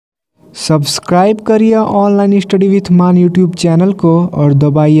Subscribe करिए online study with मान YouTube channel को और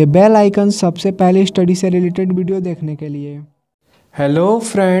दबाइए बेल आइकन सबसे पहले स्टडी से रिलेटेड वीडियो देखने के लिए। हेलो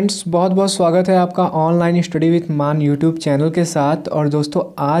फ्रेंड्स, बहुत बहुत स्वागत है आपका ऑनलाइन स्टडी विथ मान यूट्यूब चैनल के साथ। और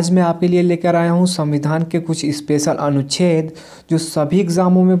दोस्तों, आज मैं आपके लिए लेकर आया हूँ संविधान के कुछ स्पेशल अनुच्छेद जो सभी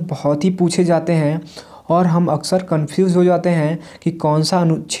एग्ज़ामों में बहुत ही पूछे जाते हैं और हम अक्सर कंफ्यूज हो जाते हैं कि कौन सा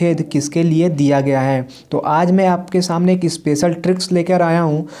अनुच्छेद किसके लिए दिया गया है। तो आज मैं आपके सामने एक स्पेशल ट्रिक्स लेकर आया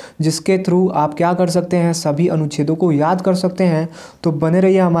हूं जिसके थ्रू आप क्या कर सकते हैं, सभी अनुच्छेदों को याद कर सकते हैं। तो बने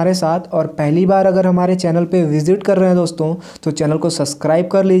रहिए हमारे साथ। और पहली बार अगर हमारे चैनल पे विजिट कर रहे हैं दोस्तों, तो चैनल को सब्सक्राइब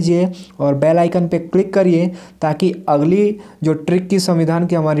कर लीजिए और बेल आइकन पे क्लिक करिए ताकि अगली जो ट्रिक की संविधान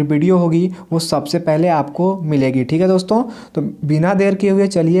की हमारी वीडियो होगी वो सबसे पहले आपको मिलेगी। ठीक है दोस्तों, तो बिना देर किए हुए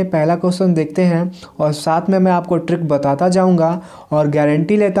चलिए पहला क्वेश्चन देखते हैं और साथ में मैं आपको ट्रिक बताता जाऊंगा और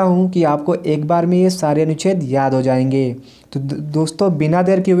गारंटी लेता हूं कि आपको एक बार में ये सारे अनुच्छेद याद हो जाएंगे। तो दोस्तों, बिना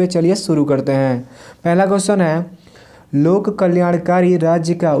देर किए हुए चलिए शुरू करते हैं। पहला क्वेश्चन है, लोक कल्याणकारी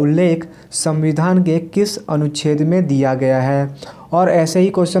राज्य का उल्लेख संविधान के किस अनुच्छेद में दिया गया है। और ऐसे ही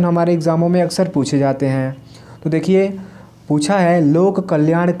क्वेश्चन हमारे एग्जामों में अक्सर पूछे जाते हैं। तो देखिए, पूछा है लोक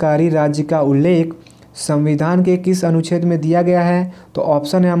कल्याणकारी राज्य का उल्लेख संविधान के किस अनुच्छेद में दिया गया है। तो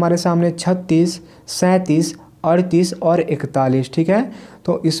ऑप्शन है हमारे सामने 36, 37, 38 और 41। ठीक है,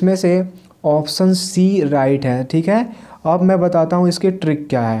 तो इसमें से ऑप्शन सी राइट है। ठीक है, अब मैं बताता हूँ इसकी ट्रिक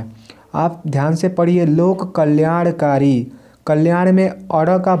क्या है। आप ध्यान से पढ़िए। लोक कल्याणकारी, कल्याण में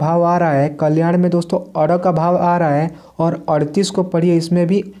अड़ का भाव आ रहा है, कल्याण में दोस्तों अड़ का भाव आ रहा है। और 38 को पढ़िए, इसमें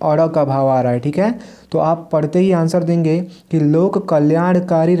भी अड़ का भाव आ रहा है। ठीक है, तो आप पढ़ते ही आंसर देंगे कि लोक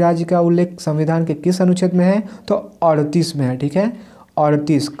कल्याणकारी राज्य का उल्लेख संविधान के किस अनुच्छेद में है। तो 38 में है। ठीक है,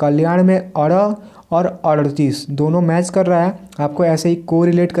 38, कल्याण में अड़ और 38 दोनों मैच कर रहा है। आपको ऐसे ही को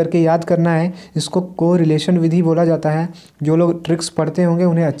रिलेट करके याद करना है। इसको को रिलेशन विधि बोला जाता है। जो लोग ट्रिक्स पढ़ते होंगे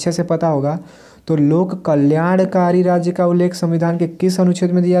उन्हें अच्छे से पता होगा। तो लोक कल्याणकारी राज्य का उल्लेख संविधान के किस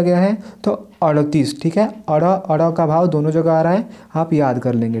अनुच्छेद में दिया गया है। तो 38। ठीक है, अड़ अड़ का भाव दोनों जगह आ रहा है, आप याद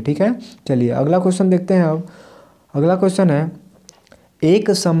कर लेंगे। ठीक है, चलिए अगला क्वेश्चन देखते हैं। अब अगला क्वेश्चन है,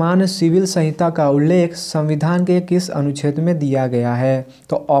 एक समान सिविल संहिता का उल्लेख संविधान के किस अनुच्छेद में दिया गया है।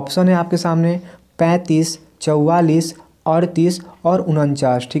 तो ऑप्शन है आपके सामने 35, 44, 38 और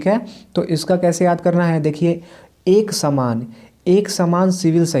 49। ठीक है, तो इसका कैसे याद करना है। देखिए, एक समान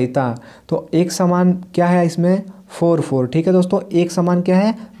सिविल संहिता, तो एक समान क्या है इसमें 4 ठीक है दोस्तों, एक समान क्या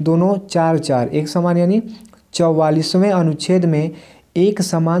है, दोनों 4, एक समान यानी 44वें अनुच्छेद में एक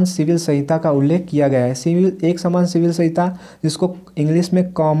समान सिविल संहिता का उल्लेख किया गया है। एक समान सिविल संहिता, जिसको इंग्लिश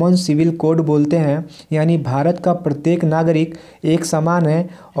में कॉमन सिविल कोड बोलते हैं, यानी भारत का प्रत्येक नागरिक एक समान है।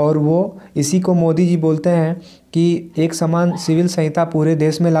 और वो इसी को मोदी जी बोलते हैं कि एक समान सिविल संहिता पूरे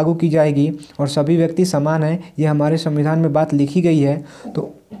देश में लागू की जाएगी और सभी व्यक्ति समान हैं। ये हमारे संविधान में बात लिखी गई है।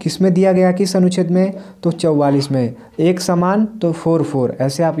 तो किस में दिया गया, किस अनुच्छेद में। तो 44 में। एक समान तो 4,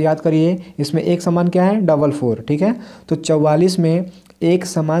 ऐसे आप याद करिए। इसमें एक समान क्या है, 4। ठीक है, तो 44 में एक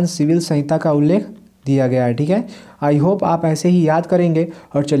समान सिविल संहिता का उल्लेख दिया गया है। ठीक है, आई होप आप ऐसे ही याद करेंगे।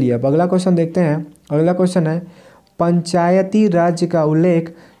 और चलिए अब अगला क्वेश्चन देखते हैं। अगला क्वेश्चन है, पंचायती राज्य का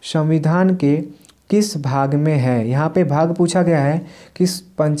उल्लेख संविधान के किस भाग में है। यहाँ पे भाग पूछा गया है कि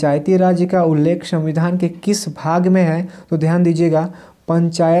पंचायती राज्य का उल्लेख संविधान के किस भाग में है। तो ध्यान दीजिएगा,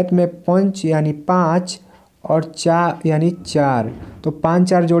 पंचायत में पंच यानी 5 और चा यानी 4, तो 5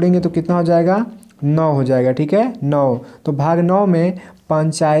 4 जोड़ेंगे तो कितना हो जाएगा, 9 हो जाएगा। ठीक है, 9, तो भाग 9 में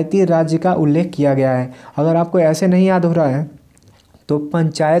पंचायती राज्य का उल्लेख किया गया है। अगर आपको ऐसे नहीं याद हो रहा है तो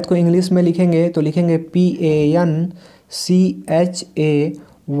पंचायत को इंग्लिश में लिखेंगे तो लिखेंगे PANCHAYAT।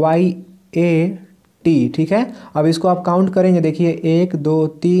 ठीक है, अब इसको आप काउंट करेंगे। देखिए 1 2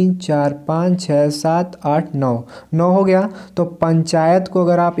 3 4 5 6 7 8 9 हो गया। तो पंचायत को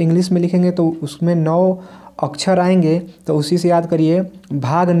अगर आप इंग्लिश में लिखेंगे तो उसमें 9 अक्षर आएंगे। तो उसी से याद करिए,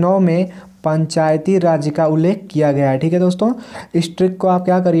 भाग 9 में पंचायती राज्य का उल्लेख किया गया है। ठीक है दोस्तों, इस ट्रिक को आप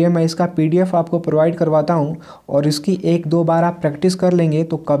क्या करिए, मैं इसका PDF आपको प्रोवाइड करवाता हूँ और इसकी 1-2 बार आप प्रैक्टिस कर लेंगे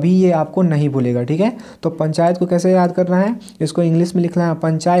तो कभी ये आपको नहीं भूलेगा। ठीक है, तो पंचायत को कैसे याद करना है, इसको इंग्लिश में लिखना है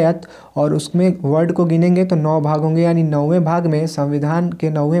पंचायत और उसमें वर्ड को गिनेंगे तो 9 भाग होंगे, यानी 9वें भाग में, संविधान के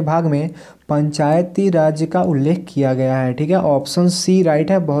 9वें भाग में पंचायती राज्य का उल्लेख किया गया है। ठीक है, ऑप्शन सी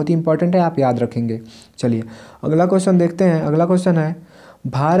राइट है, बहुत ही इंपॉर्टेंट है, आप याद रखेंगे। चलिए अगला क्वेश्चन देखते हैं। अगला क्वेश्चन है,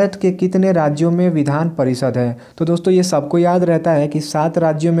 भारत के कितने राज्यों में विधान परिषद है। तो दोस्तों, ये सबको याद रहता है कि 7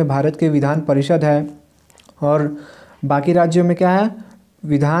 राज्यों में भारत के विधान परिषद है और बाकी राज्यों में क्या है,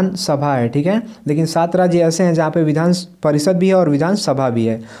 विधान सभा है। ठीक है, लेकिन 7 राज्य ऐसे हैं जहाँ पे विधान परिषद भी है और विधान सभा भी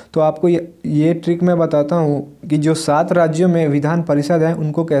है। तो आपको ये ट्रिक मैं बताता हूँ कि जो 7 राज्यों में विधान परिषद है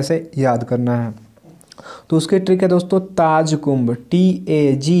उनको कैसे याद करना है। तो उसकी ट्रिक है दोस्तों, ताज कुंभ,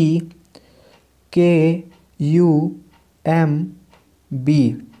 TAG KUMB,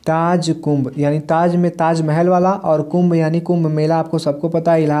 ताज कुंभ, यानी ताज में ताजमहल वाला, और कुंभ यानी कुंभ मेला, आपको सबको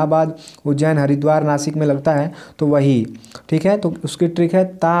पता है इलाहाबाद, उज्जैन, हरिद्वार, नासिक में लगता है, तो वही। ठीक है, तो उसकी ट्रिक है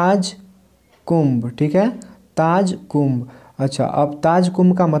ताज कुंभ। ठीक है, ताज कुंभ। अच्छा, अब ताज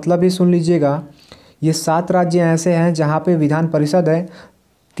कुंभ का मतलब ही सुन लीजिएगा। ये 7 राज्य ऐसे हैं जहाँ पे विधान परिषद है।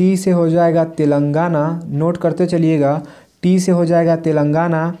 टी से हो जाएगा तेलंगाना, नोट करते चलिएगा। टी से हो जाएगा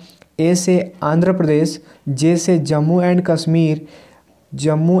तेलंगाना, ए से आंध्र प्रदेश, जे से जम्मू एंड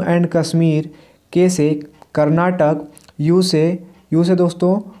कश्मीर, के से कर्नाटक, यू से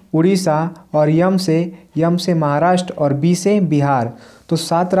दोस्तों उड़ीसा, और यम से महाराष्ट्र, और बी से बिहार। तो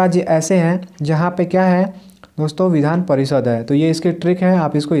 7 राज्य ऐसे हैं जहाँ पे क्या है दोस्तों, विधान परिषद है। तो ये इसके ट्रिक है,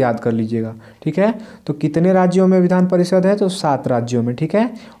 आप इसको याद कर लीजिएगा। ठीक है, तो कितने राज्यों में विधान परिषद है, तो 7 राज्यों में। ठीक है,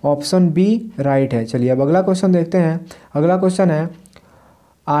 ऑप्शन बी राइट है। चलिए अब अगला क्वेश्चन देखते हैं। अगला क्वेश्चन है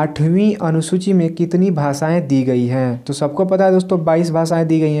 8वीं अनुसूची में कितनी भाषाएं दी गई हैं। तो सबको पता है दोस्तों 22 भाषाएं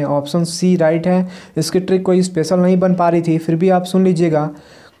दी गई हैं। ऑप्शन सी राइट है। इसकी ट्रिक कोई स्पेशल नहीं बन पा रही थी, फिर भी आप सुन लीजिएगा।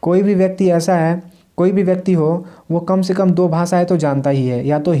 कोई भी व्यक्ति हो, वो कम से कम 2 भाषाएं तो जानता ही है।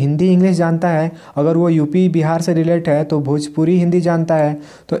 या तो हिंदी इंग्लिश जानता है, अगर वो यूपी बिहार से रिलेट है तो भोजपुरी हिंदी जानता है।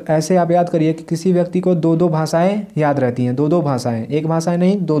 तो ऐसे आप याद करिए कि किसी व्यक्ति को 2-2 भाषाएं याद रहती हैं। 2-2 भाषाएं, एक भाषाएं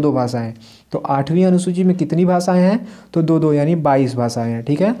नहीं, 2-2 भाषाएं। तो 8वीं अनुसूची में कितनी भाषाएं हैं, तो 2-2 यानी 22 भाषाएं हैं।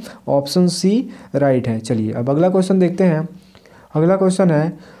 ठीक है, ऑप्शन सी राइट है। चलिए अब अगला क्वेश्चन देखते हैं। अगला क्वेश्चन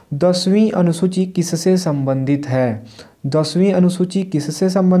है 10वीं अनुसूची किससे संबंधित है। 10वीं अनुसूची किससे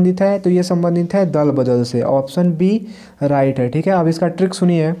संबंधित है, तो ये संबंधित है दल बदल से। ऑप्शन बी राइट है। ठीक है, अब इसका ट्रिक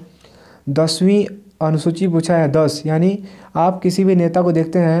सुनिए। 10वीं अनुसूची पूछा है 10, यानी आप किसी भी नेता को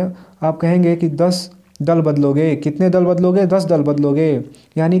देखते हैं, आप कहेंगे कि 10 दल बदलोगे। कितने दल बदलोगे, 10 दल बदलोगे।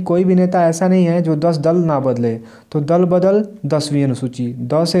 यानी कोई भी नेता ऐसा नहीं है जो 10 दल ना बदले। तो दल बदल 10वीं अनुसूची,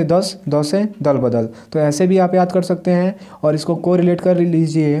 10 से 10, 10 से दल बदल। तो ऐसे भी आप याद कर सकते हैं, और इसको कोरिलेट कर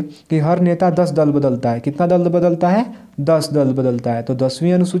लीजिए कि हर नेता 10 दल बदलता है। कितना दल बदलता है, 10 दल बदलता है। तो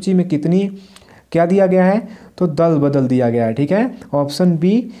 10वीं अनुसूची में कितनी क्या दिया गया है, तो दल बदल दिया गया है। ठीक है, ऑप्शन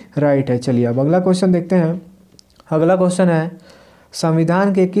बी राइट है। चलिए अब अगला क्वेश्चन देखते हैं। अगला क्वेश्चन है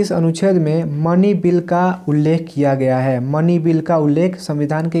संविधान के किस अनुच्छेद में मनी बिल का उल्लेख किया गया है। मनी बिल का उल्लेख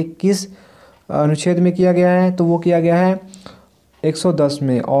संविधान के किस अनुच्छेद में किया गया है, तो वो किया गया है 110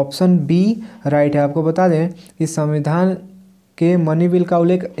 में। ऑप्शन बी राइट है। आपको बता दें कि संविधान के मनी बिल का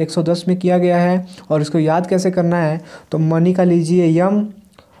उल्लेख 110 में किया गया है। और इसको याद कैसे करना है, तो मनी का लीजिए यम,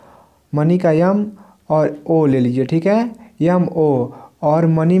 मनी का यम और ओ ले लीजिए। ठीक है, यम ओ, और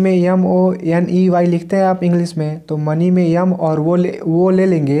मनी में यम ओ NEY लिखते हैं आप इंग्लिश में, तो मनी में यम और वो ले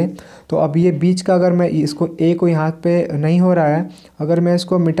लेंगे। तो अब ये बीच का, अगर मैं इसको ए को यहाँ पे नहीं हो रहा है, अगर मैं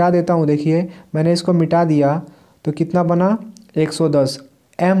इसको मिटा देता हूँ, देखिए मैंने इसको मिटा दिया, तो कितना बना 110।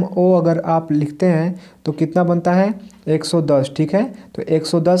 MO अगर आप लिखते हैं तो कितना बनता है 110। ठीक है, तो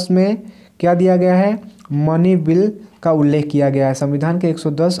 110 में क्या दिया गया है, मनी बिल का उल्लेख किया गया है। संविधान के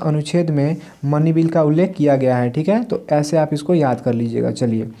 110 अनुच्छेद में मनी बिल का उल्लेख किया गया है। ठीक है, तो ऐसे आप इसको याद कर लीजिएगा।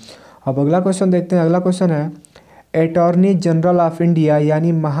 चलिए अब अगला क्वेश्चन देखते हैं। अगला क्वेश्चन है अटॉर्नी जनरल ऑफ इंडिया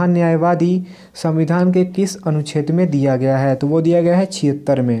यानी महान्यायवादी संविधान के किस अनुच्छेद में दिया गया है, तो वो दिया गया है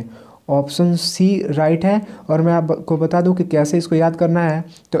 76 में। ऑप्शन सी राइट है। और मैं आपको बता दूं कि कैसे इसको याद करना है,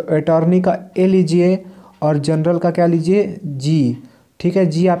 तो अटॉर्नी का ए लीजिए और जनरल का क्या लीजिए, जी। ठीक है,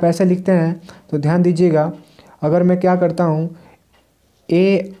 जी आप ऐसे लिखते हैं, तो ध्यान दीजिएगा। अगर मैं क्या करता हूँ,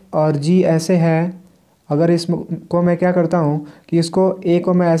 ए और जी ऐसे है, अगर इसको मैं क्या करता हूँ कि इसको ए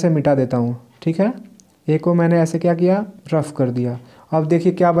को मैं ऐसे मिटा देता हूँ। ठीक है, ए को मैंने ऐसे क्या किया, रफ कर दिया। अब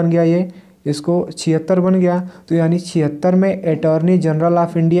देखिए क्या बन गया, ये इसको 76 बन गया। तो यानी 76 में अटॉर्नी जनरल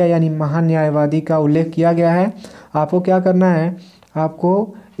ऑफ इंडिया यानी महान्यायवादी का उल्लेख किया गया है। आपको क्या करना है,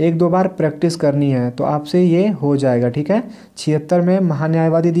 आपको 1-2 बार प्रैक्टिस करनी है, तो आपसे ये हो जाएगा। ठीक है, 76 में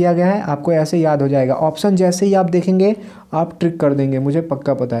महान्यायवादी दिया गया है, आपको ऐसे याद हो जाएगा। ऑप्शन जैसे ही आप देखेंगे आप ट्रिक कर देंगे, मुझे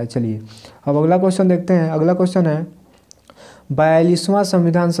पक्का पता है। चलिए अब अगला क्वेश्चन देखते हैं। अगला क्वेश्चन है 42वां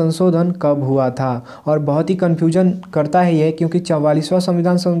संविधान संशोधन कब हुआ था। और बहुत ही कन्फ्यूजन करता है ये, क्योंकि 44वां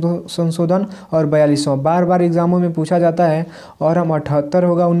संविधान संशोधन और 42वां बार बार एग्जामों में पूछा जाता है, और हम 78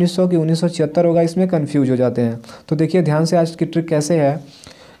 होगा 1900 की 1976 होगा, इसमें कन्फ्यूज हो जाते हैं। तो देखिए ध्यान से, आज की ट्रिक कैसे है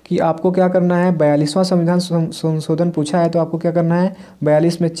कि आपको क्या करना है, 42वां संविधान संशोधन पूछा है, तो आपको क्या करना है,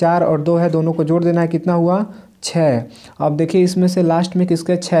 42 में 4 और 2 है, दोनों को जोड़ देना है। कितना हुआ, 6। अब देखिए इसमें से लास्ट में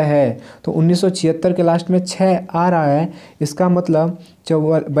किसके 6 है, तो 1976 के लास्ट में 6 आ रहा है। इसका मतलब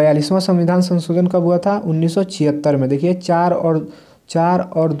 42वां संविधान संशोधन कब हुआ था, 1976 में। देखिए 4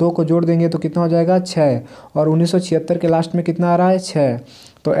 और 2 को जोड़ देंगे तो कितना हो जाएगा, 6। और 1976 के लास्ट में कितना आ रहा है, 6।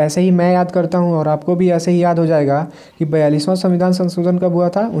 तो ऐसे ही मैं याद करता हूँ और आपको भी ऐसे ही याद हो जाएगा कि 42वां संविधान संशोधन कब हुआ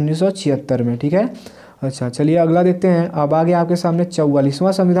था, 1976 में। ठीक है, अच्छा चलिए अगला देखते हैं। अब आगे आपके सामने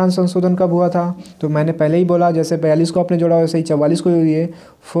 44वां संविधान संशोधन कब हुआ था। तो मैंने पहले ही बोला, जैसे 42 को आपने जोड़ा वैसे ही 44 को जोड़िए।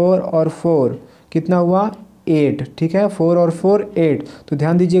 4 और 4 कितना हुआ, 8। ठीक है, 4 और 4 8। तो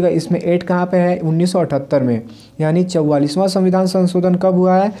ध्यान दीजिएगा इसमें 8 कहाँ पे है, 1978 में। यानी 44वां संविधान संशोधन कब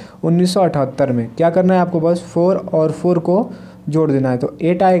हुआ है, 1978 में। क्या करना है आपको, बस 4 और 4 को जोड़ देना है तो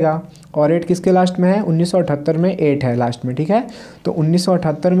 8 आएगा। और 8 किसके लास्ट में है, 1978 में 8 है लास्ट में। ठीक है, तो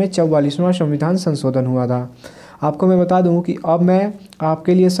 1978 में 44वां संविधान संशोधन हुआ था। आपको मैं बता दूं कि अब मैं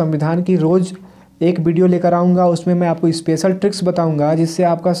आपके लिए संविधान की रोज़ एक वीडियो लेकर आऊँगा। उसमें मैं आपको स्पेशल ट्रिक्स बताऊँगा जिससे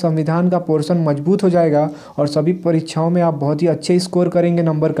आपका संविधान का पोर्शन मजबूत हो जाएगा और सभी परीक्षाओं में आप बहुत ही अच्छे स्कोर करेंगे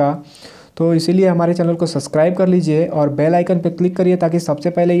नंबर का। तो इसीलिए हमारे चैनल को सब्सक्राइब कर लीजिए और बेल आइकन पर क्लिक करिए ताकि सबसे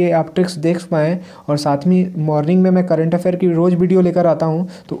पहले ये आप ट्रिक्स देख पाएँ। और साथ में मॉर्निंग में मैं करंट अफेयर की रोज़ वीडियो लेकर आता हूँ,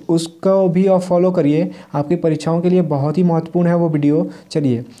 तो उसको भी आप फॉलो करिए। आपकी परीक्षाओं के लिए बहुत ही महत्वपूर्ण है वो वीडियो।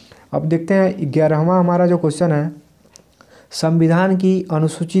 चलिए अब देखते हैं 11वां हमारा जो क्वेश्चन है, संविधान की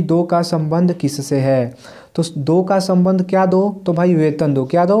अनुसूची 2 का संबंध किससे है। तो 2 का संबंध क्या दो, तो भाई वेतन दो।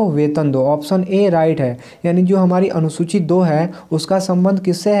 क्या दो, वेतन दो। ऑप्शन ए राइट है। यानी जो हमारी अनुसूची 2 है उसका संबंध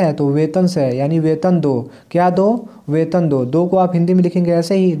किससे है, तो वेतन से है। यानी वेतन दो। क्या दो, वेतन दो। 2 को आप हिंदी में लिखेंगे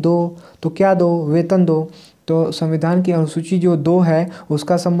ऐसे ही, दो, तो क्या दो, वेतन दो। तो संविधान की अनुसूची जो 2 है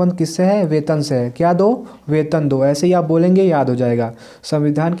उसका संबंध किससे है, वेतन से है। क्या दो, वेतन दो। ऐसे ही आप बोलेंगे याद हो जाएगा,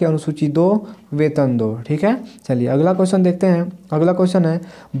 संविधान की अनुसूची 2 वेतन दो। ठीक है, चलिए अगला क्वेश्चन देखते हैं। अगला क्वेश्चन है,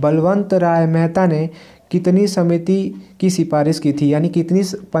 बलवंत राय मेहता ने कितनी समिति की सिफारिश की थी। यानी कितनी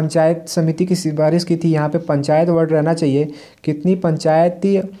पंचायत समिति की सिफारिश की थी। यहाँ पे पंचायत वर्ड रहना चाहिए। कितनी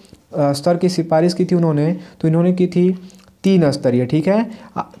पंचायती स्तर की सिफारिश की थी उन्होंने, तो इन्होंने की थी 3 स्तरीय। ठीक है,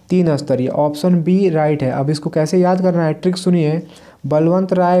 3 स्तरीय। ऑप्शन बी राइट है। अब इसको कैसे याद करना है, ट्रिक सुनिए।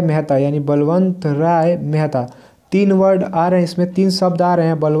 बलवंत राय मेहता, यानी बलवंत राय मेहता, 3 वर्ड आ रहे हैं इसमें, 3 शब्द आ रहे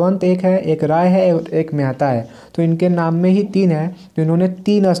हैं। बलवंत एक है, एक राय है और एक मेहता है। तो इनके नाम में ही 3 है। तो इन्होंने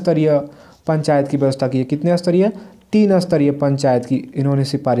 3 स्तरीय पंचायत की व्यवस्था की है। कितने स्तरीय, 3 स्तरीय पंचायत की इन्होंने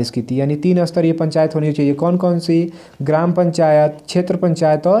सिफारिश की थी। यानी 3 स्तरीय पंचायत होनी चाहिए। कौन कौन सी, ग्राम पंचायत, क्षेत्र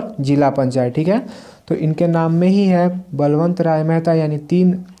पंचायत और जिला पंचायत। ठीक है, तो इनके नाम में ही है बलवंत राय मेहता। यानी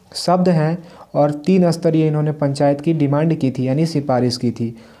 3 शब्द हैं और 3 स्तरीय इन्होंने पंचायत की डिमांड की थी, यानी सिफारिश की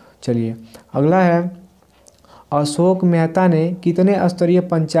थी। चलिए अगला है, अशोक मेहता ने कितने स्तरीय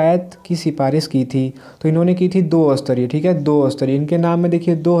पंचायत की सिफारिश की थी। तो इन्होंने की थी 2 स्तरीय। ठीक है, 2 स्तरीय। इनके नाम में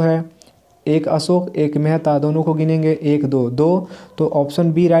देखिए 2 है, एक अशोक एक मेहता, दोनों को गिनेंगे 1 2 2। तो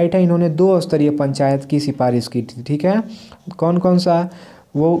ऑप्शन बी राइट है। इन्होंने 2 स्तरीय पंचायत की सिफारिश की थी। ठीक है, कौन कौन सा,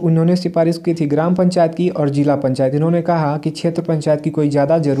 वो उन्होंने सिफारिश की थी ग्राम पंचायत की और जिला पंचायत। इन्होंने कहा कि क्षेत्र पंचायत की कोई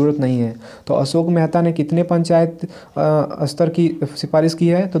ज़्यादा ज़रूरत नहीं है। तो अशोक मेहता ने कितने पंचायत स्तर की सिफारिश की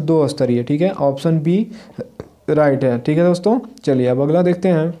है, तो 2 स्तरीय। ठीक है, ऑप्शन बी राइट है। ठीक है दोस्तों, चलिए अब अगला देखते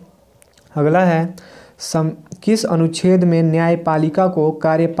हैं। अगला है, किस अनुच्छेद में न्यायपालिका को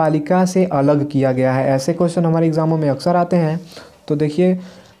कार्यपालिका से अलग किया गया है। ऐसे क्वेश्चन हमारे एग्जामों में अक्सर आते हैं। तो देखिए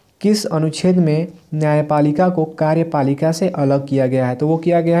किस अनुच्छेद में न्यायपालिका को कार्यपालिका से अलग किया गया है, तो वो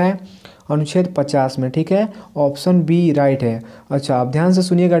किया गया है अनुच्छेद 50 में। ठीक है, ऑप्शन बी राइट है। अच्छा आप ध्यान से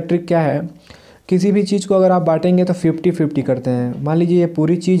सुनिएगा, ट्रिक क्या है। किसी भी चीज़ को अगर आप बांटेंगे तो 50-50 करते हैं। मान लीजिए ये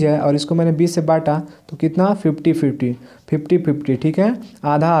पूरी चीज़ है और इसको मैंने 20 से बांटा तो कितना, 50-50। ठीक है,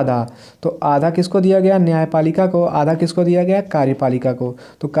 आधा आधा। तो आधा किसको दिया गया, न्यायपालिका को, आधा किसको दिया गया, कार्यपालिका को।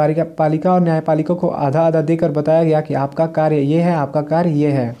 तो कार्यपालिका और न्यायपालिका को आधा आधा देकर बताया गया कि आपका कार्य ये है, आपका कार्य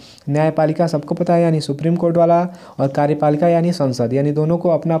ये है। न्यायपालिका सबको पता है यानी सुप्रीम कोर्ट वाला, और कार्यपालिका यानी संसद, यानी दोनों को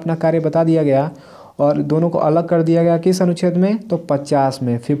अपना अपना कार्य बता दिया गया और दोनों को अलग कर दिया गया। किस अनुच्छेद में, तो 50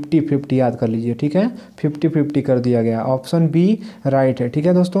 में। 50-50 याद कर लीजिए। ठीक है, 50-50 कर दिया गया। ऑप्शन बी राइट है। ठीक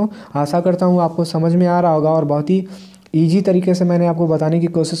है दोस्तों, आशा करता हूँ आपको समझ में आ रहा होगा और बहुत ही ईजी तरीके से मैंने आपको बताने की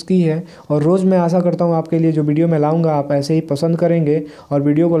कोशिश की है। और रोज़ मैं आशा करता हूँ आपके लिए जो वीडियो मैं लाऊंगा आप ऐसे ही पसंद करेंगे और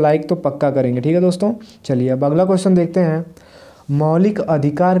वीडियो को लाइक तो पक्का करेंगे। ठीक है दोस्तों, चलिए अब अगला क्वेश्चन देखते हैं। मौलिक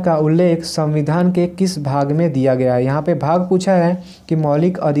अधिकार का उल्लेख संविधान के किस भाग में दिया गया है। यहाँ पे भाग पूछा है कि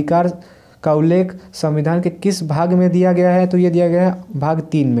मौलिक अधिकार का उल्लेख संविधान के किस भाग में दिया गया है, तो ये दिया गया है भाग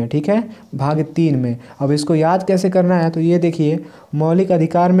 3 में। ठीक है, भाग 3 में। अब इसको याद कैसे करना है, तो ये देखिए मौलिक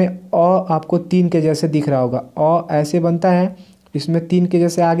अधिकार में अ आपको 3 के जैसे दिख रहा होगा, अ ऐसे बनता है, इसमें 3 के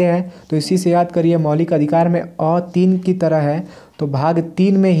जैसे आगे है, तो इसी से याद करिए मौलिक अधिकार में अ 3 की तरह है। तो भाग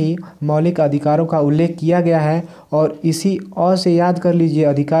 3 में ही मौलिक अधिकारों का उल्लेख किया गया है और इसी अ से याद कर लीजिए,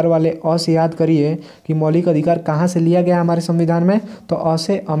 अधिकार वाले अ से याद करिए कि मौलिक अधिकार कहाँ से लिया गया हमारे संविधान में, तो अ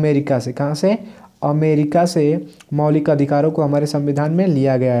से अमेरिका से। कहाँ से, अमेरिका से मौलिक अधिकारों को हमारे संविधान में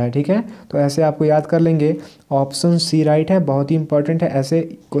लिया गया है। ठीक है, तो ऐसे आपको याद कर लेंगे। ऑप्शन सी राइट है, बहुत ही इंपॉर्टेंट है, ऐसे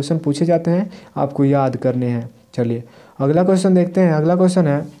क्वेश्चन पूछे जाते हैं, आपको याद करने हैं। चलिए अगला क्वेश्चन देखते हैं। अगला क्वेश्चन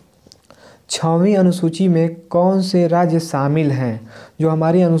है 6वीं अनुसूची में कौन से राज्य शामिल हैं। जो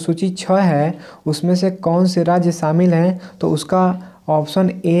हमारी अनुसूची 6 है उसमें से कौन से राज्य शामिल हैं, तो उसका ऑप्शन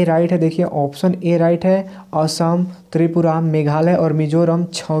ए राइट है। देखिए ऑप्शन ए राइट है, असम, त्रिपुरा, मेघालय और मिजोरम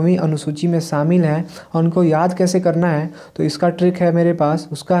 6वीं अनुसूची में शामिल हैं। और उनको याद कैसे करना है, तो इसका ट्रिक है मेरे पास।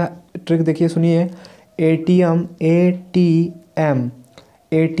 उसका ट्रिक देखिए, सुनिए। एटीएम,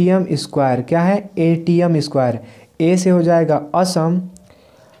 एटीएम स्क्वायर क्या है, एटीएम स्क्वायर। ए से हो जाएगा असम,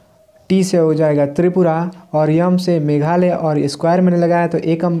 टी से हो जाएगा त्रिपुरा और यम से मेघालय और स्क्वायर मैंने लगाया तो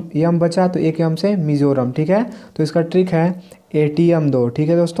एक यम बचा तो एक यम से मिजोरम। ठीक है, तो इसका ट्रिक है एटीएम 2। ठीक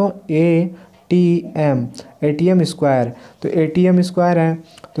है दोस्तों, एटीएम स्क्वायर। तो एटीएम स्क्वायर है,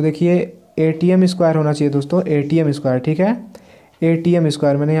 तो देखिए एटीएम स्क्वायर होना चाहिए दोस्तों, एटीएम स्क्वायर। ठीक है, एटीएम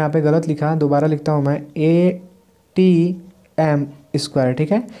स्क्वायर मैंने यहाँ पे गलत लिखा, दोबारा लिखता हूँ मैं, एटीएम स्क्वायर।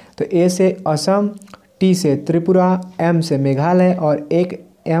 ठीक है, तो ए से असम, टी से त्रिपुरा, एम से मेघालय और एक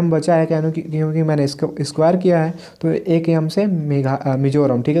एम बचा है क्योंकि मैंने इसको स्क्वायर किया है तो एक एम से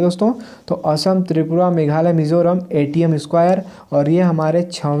मिजोरम। ठीक है दोस्तों, तो असम, त्रिपुरा, मेघालय, मिजोरम एटीएम स्क्वायर और ये हमारे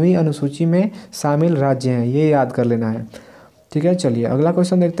 6वीं अनुसूची में शामिल राज्य हैं, ये याद कर लेना है। ठीक है, चलिए अगला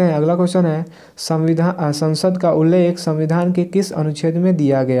क्वेश्चन देखते हैं। अगला क्वेश्चन है संसद का उल्लेख संविधान के किस अनुच्छेद में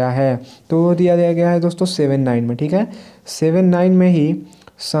दिया गया है, तो वो दिया गया है दोस्तों 7(9) में। ठीक है, 7(9) में ही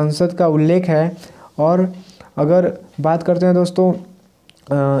संसद का उल्लेख है। और अगर बात करते हैं दोस्तों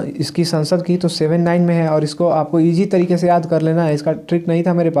इसकी संसद की, तो 7(9) में है और इसको आपको इजी तरीके से याद कर लेना है। इसका ट्रिक नहीं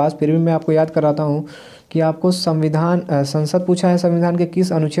था मेरे पास, फिर भी मैं आपको याद कराता हूँ कि आपको संसद पूछा है संविधान के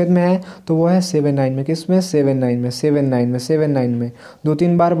किस अनुच्छेद में है, तो वो है 7(9) में। किस में, 7(9) में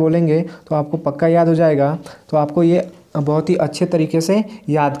 2-3 बार बोलेंगे तो आपको पक्का याद हो जाएगा। तो आपको ये बहुत ही अच्छे तरीके से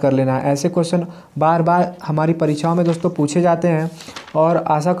याद कर लेना है। ऐसे क्वेश्चन बार बार हमारी परीक्षाओं में दोस्तों पूछे जाते हैं और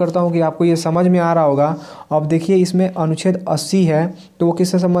आशा करता हूँ कि आपको ये समझ में आ रहा होगा। अब देखिए इसमें अनुच्छेद 80 है, तो वो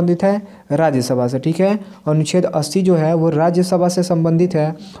किससे संबंधित है, राज्यसभा से। ठीक है, अनुच्छेद 80 जो है वो राज्यसभा से संबंधित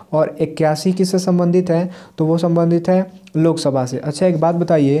है और 81 किससे संबंधित है, तो वो संबंधित है लोकसभा से। अच्छा एक बात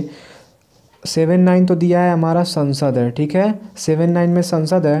बताइए, 7(9) तो दिया है हमारा संसद है। ठीक है, 7(9) में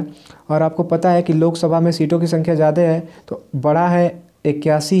संसद है और आपको पता है कि लोकसभा में सीटों की संख्या ज़्यादा है, तो बड़ा है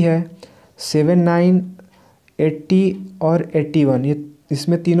 81 है, 7(9), 80 और 81, ये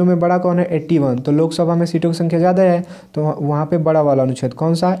इसमें तीनों में बड़ा कौन है, 81। तो लोकसभा में सीटों की संख्या ज़्यादा है तो वहाँ पे बड़ा वाला अनुच्छेद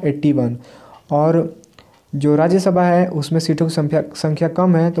कौन सा, 81। और जो राज्यसभा है उसमें सीटों की संख्या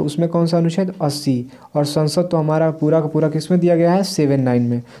कम है तो उसमें कौन सा अनुच्छेद, 80। और संसद तो हमारा पूरा का पूरा किस में दिया गया है, 7(9)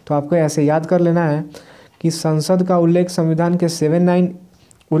 में। तो आपको ऐसे याद कर लेना है कि संसद का उल्लेख संविधान के 7(9)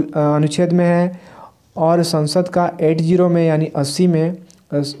 अनुच्छेद में है और संसद का 80 में यानी 80 में,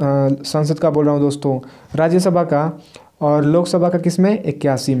 संसद का बोल रहा हूँ दोस्तों, राज्यसभा का, और लोकसभा का किस में,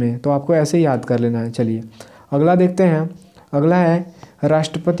 81 में। तो आपको ऐसे याद कर लेना है। चलिए अगला देखते हैं। अगला है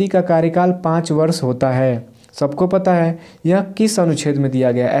राष्ट्रपति का कार्यकाल 5 वर्ष होता है, सबको पता है, यह किस अनुच्छेद में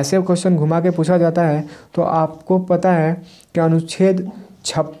दिया गया है। ऐसे क्वेश्चन घुमा के पूछा जाता है तो आपको पता है कि अनुच्छेद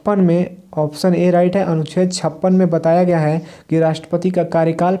 56 में, ऑप्शन ए राइट है, अनुच्छेद 56 में बताया गया है कि राष्ट्रपति का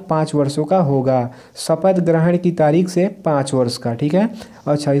कार्यकाल 5 वर्षों का होगा, शपथ ग्रहण की तारीख से 5 वर्ष का। ठीक है,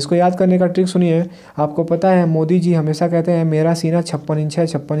 अच्छा इसको याद करने का ट्रिक सुनिए। आपको पता है मोदी जी हमेशा कहते हैं मेरा सीना 56 इंच है,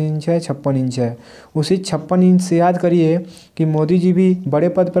 56 इंच है, 56 इंच है। उसी 56 इंच से याद करिए कि मोदी जी भी बड़े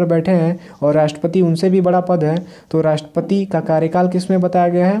पद पर बैठे हैं और राष्ट्रपति उनसे भी बड़ा पद है। तो राष्ट्रपति का कार्यकाल किस में बताया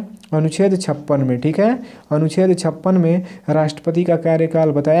गया है, अनुच्छेद 56 में। ठीक है, अनुच्छेद 56 में राष्ट्रपति का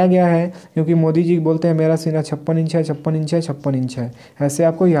कार्यकाल बताया गया है, क्योंकि मोदी जी बोलते हैं मेरा सीना 56 इंच है, 56 इंच है, 56 इंच है। ऐसे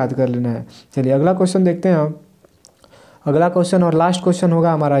आपको याद कर लेना है। चलिए अगला क्वेश्चन देखते हैं हम। अगला क्वेश्चन और लास्ट क्वेश्चन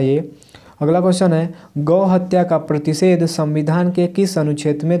होगा हमारा ये। अगला क्वेश्चन है गौ हत्या का प्रतिषेध संविधान के किस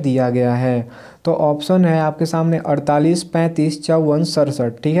अनुच्छेद में दिया गया है। तो ऑप्शन है आपके सामने 48, 35, 54,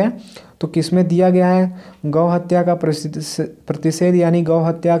 67। ठीक है, तो किस में दिया गया है, गौ हत्या का प्रतिषेध यानी गौ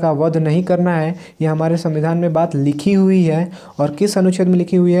हत्या का वध नहीं करना है, ये हमारे संविधान में बात लिखी हुई है। और किस अनुच्छेद में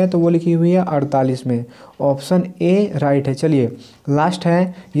लिखी हुई है, तो वो लिखी हुई है 48 में। ऑप्शन ए राइट है। चलिए लास्ट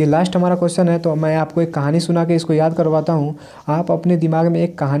है, ये लास्ट हमारा क्वेश्चन है, तो मैं आपको एक कहानी सुना के इसको याद करवाता हूँ। आप अपने दिमाग में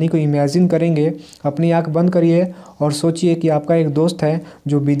एक कहानी को इमेजिन करेंगे, अपनी आँख बंद करिए और सोचिए कि आपका एक दोस्त है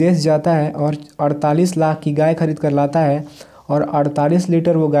जो विदेश जाता है और 48 लाख की गाय खरीद कर लाता है और 48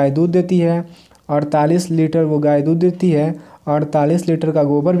 लीटर वो गाय दूध देती है। 48 लीटर वो गाय दूध देती है, 48 लीटर का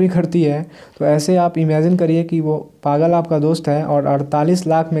गोबर भी करती है। तो ऐसे आप इमेजिन करिए कि वो पागल आपका दोस्त है और 48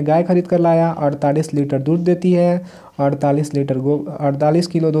 लाख में गाय खरीद कर लाया, 48 लीटर दूध देती है, 48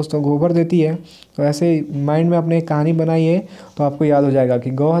 किलो दोस्तों गोबर देती है। तो ऐसे माइंड में अपने एक कहानी बनाइए तो आपको याद हो जाएगा कि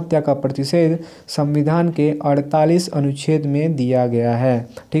गौ हत्या का प्रतिषेध संविधान के 48 अनुच्छेद में दिया गया है।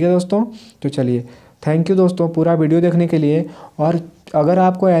 ठीक है दोस्तों, तो चलिए थैंक यू दोस्तों पूरा वीडियो देखने के लिए। और अगर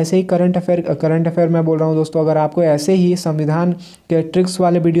आपको ऐसे ही करंट अफेयर मैं बोल रहा हूँ दोस्तों, अगर आपको ऐसे ही संविधान के ट्रिक्स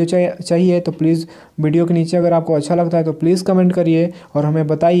वाले वीडियो चाहिए तो प्लीज़ वीडियो के नीचे अगर आपको अच्छा लगता है तो प्लीज़ कमेंट करिए और हमें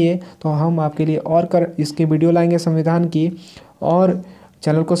बताइए, तो हम आपके लिए और इसकी वीडियो लाएंगे संविधान की। और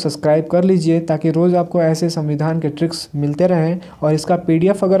चैनल को सब्सक्राइब कर लीजिए ताकि रोज़ आपको ऐसे संविधान के ट्रिक्स मिलते रहें। और इसका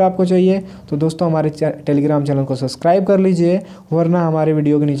PDF अगर आपको चाहिए तो दोस्तों हमारे टेलीग्राम चैनल को सब्सक्राइब कर लीजिए, वरना हमारे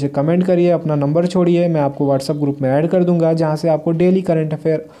वीडियो के नीचे कमेंट करिए, अपना नंबर छोड़िए, मैं आपको व्हाट्सएप ग्रुप में ऐड कर दूंगा, जहां से आपको डेली करंट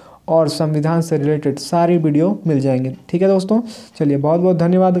अफेयर और संविधान से रिलेटेड सारी वीडियो मिल जाएंगे। ठीक है दोस्तों, चलिए बहुत बहुत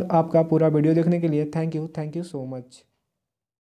धन्यवाद आपका पूरा वीडियो देखने के लिए। Thank you so much.